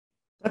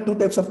There are two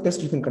types of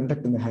tests you can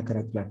conduct in the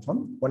hackerearth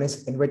platform. One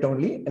is invite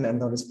only and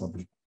another is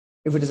public.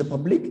 If it is a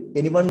public,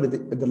 anyone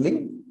with the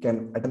link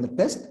can attend the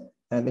test.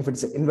 And if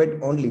it's an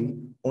invite only,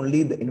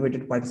 only the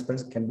invited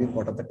participants can be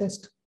part of the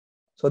test.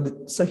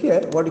 So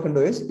here, what you can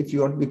do is, if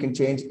you want, you can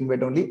change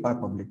invite only or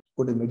public.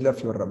 Go to the middle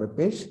of your web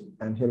page,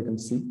 and here you can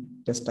see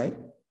test type,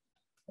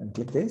 and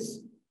click this.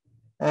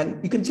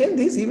 And you can change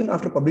this even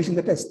after publishing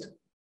the test.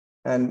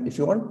 And if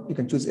you want, you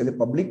can choose either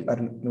public or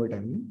invite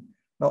only.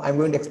 Now I'm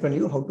going to explain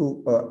you how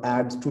to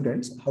add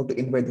students, how to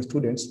invite the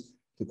students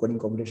to coding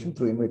competition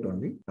through invite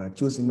only.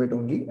 Choose invite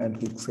only and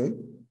click save.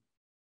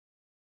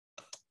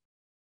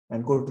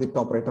 And go to the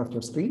top right of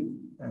your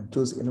screen and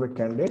choose invite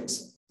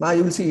candidates. Now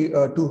you will see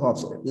two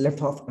halves, left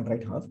half and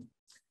right half.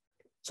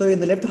 So in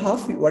the left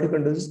half, what you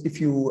can do is,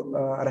 if you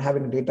are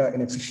having data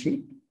in Excel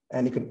sheet,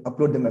 and you can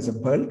upload them as a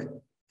bulk.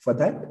 For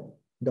that,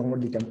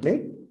 download the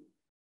template.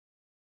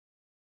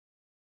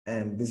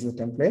 And this is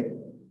the template.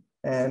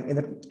 And in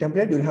the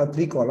template, you'll have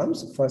three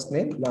columns: first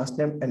name, last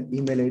name, and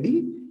email ID.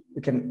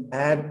 You can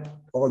add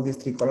all these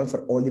three columns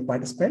for all the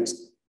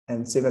participants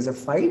and save as a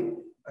file.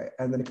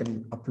 And then you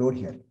can upload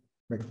here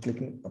by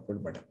clicking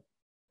upload button.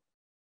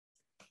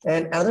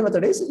 And another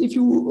method is, if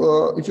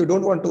you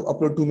don't want to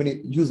upload too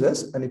many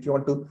users, and if you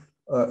want to,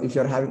 if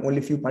you're having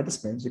only few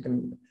participants, you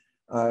can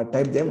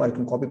type them, or you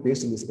can copy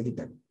paste in this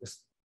editor.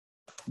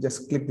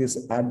 Just click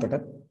this add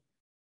button.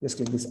 Just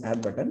click this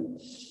add button.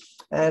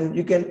 And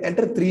you can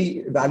enter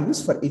three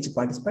values for each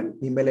participant: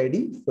 email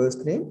ID,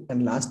 first name,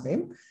 and last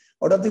name.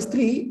 Out of these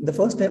three, the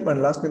first name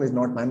and last name is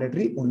not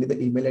mandatory. Only the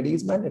email ID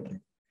is mandatory.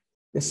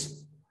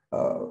 Just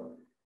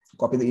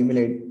copy the email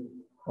ID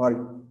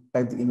or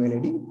type the email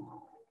ID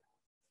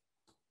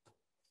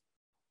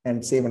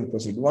and save and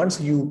proceed.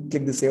 Once you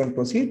click the save and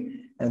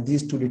proceed, and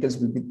these two details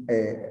will be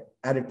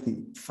added to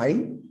the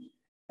file.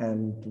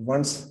 And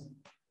once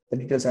the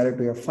details are added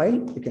to your file,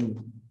 you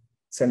can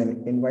send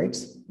an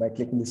invites by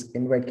clicking this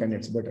invite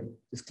candidates button.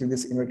 Just click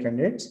this invite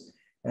candidates,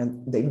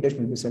 and the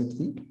invitation will be sent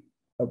to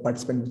the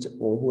participant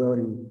or whoever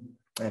you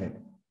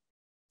added.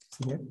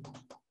 See here,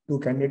 two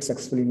candidates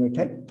successfully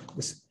invited.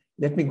 Just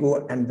let me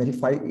go and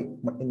verify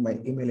in my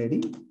email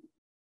ID.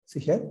 See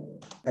here,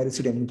 I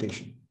received an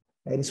invitation.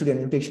 I received an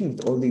invitation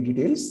with all the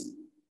details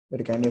that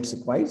the candidate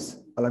requires,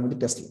 along with the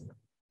test link.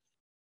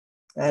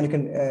 And you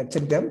can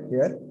check them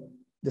here.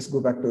 Just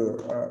go back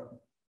to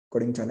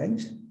coding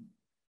challenge.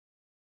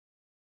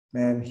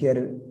 And here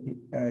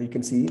you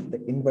can see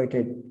the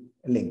invited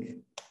link.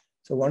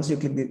 So once you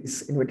click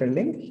this invited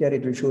link, here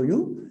it will show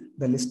you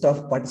the list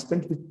of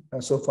participants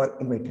so far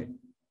invited.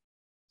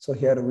 So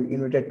here we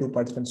invited 2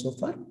 participants so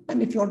far.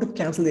 And if you want to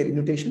cancel their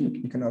invitation,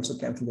 you can also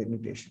cancel the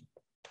invitation.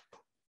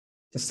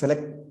 Just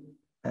select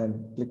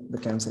and click the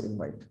cancel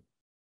invite.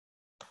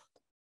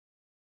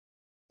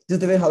 This is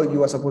the way how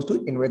you are supposed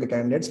to invite the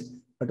candidates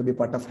to be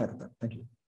part of hackathon. Thank you.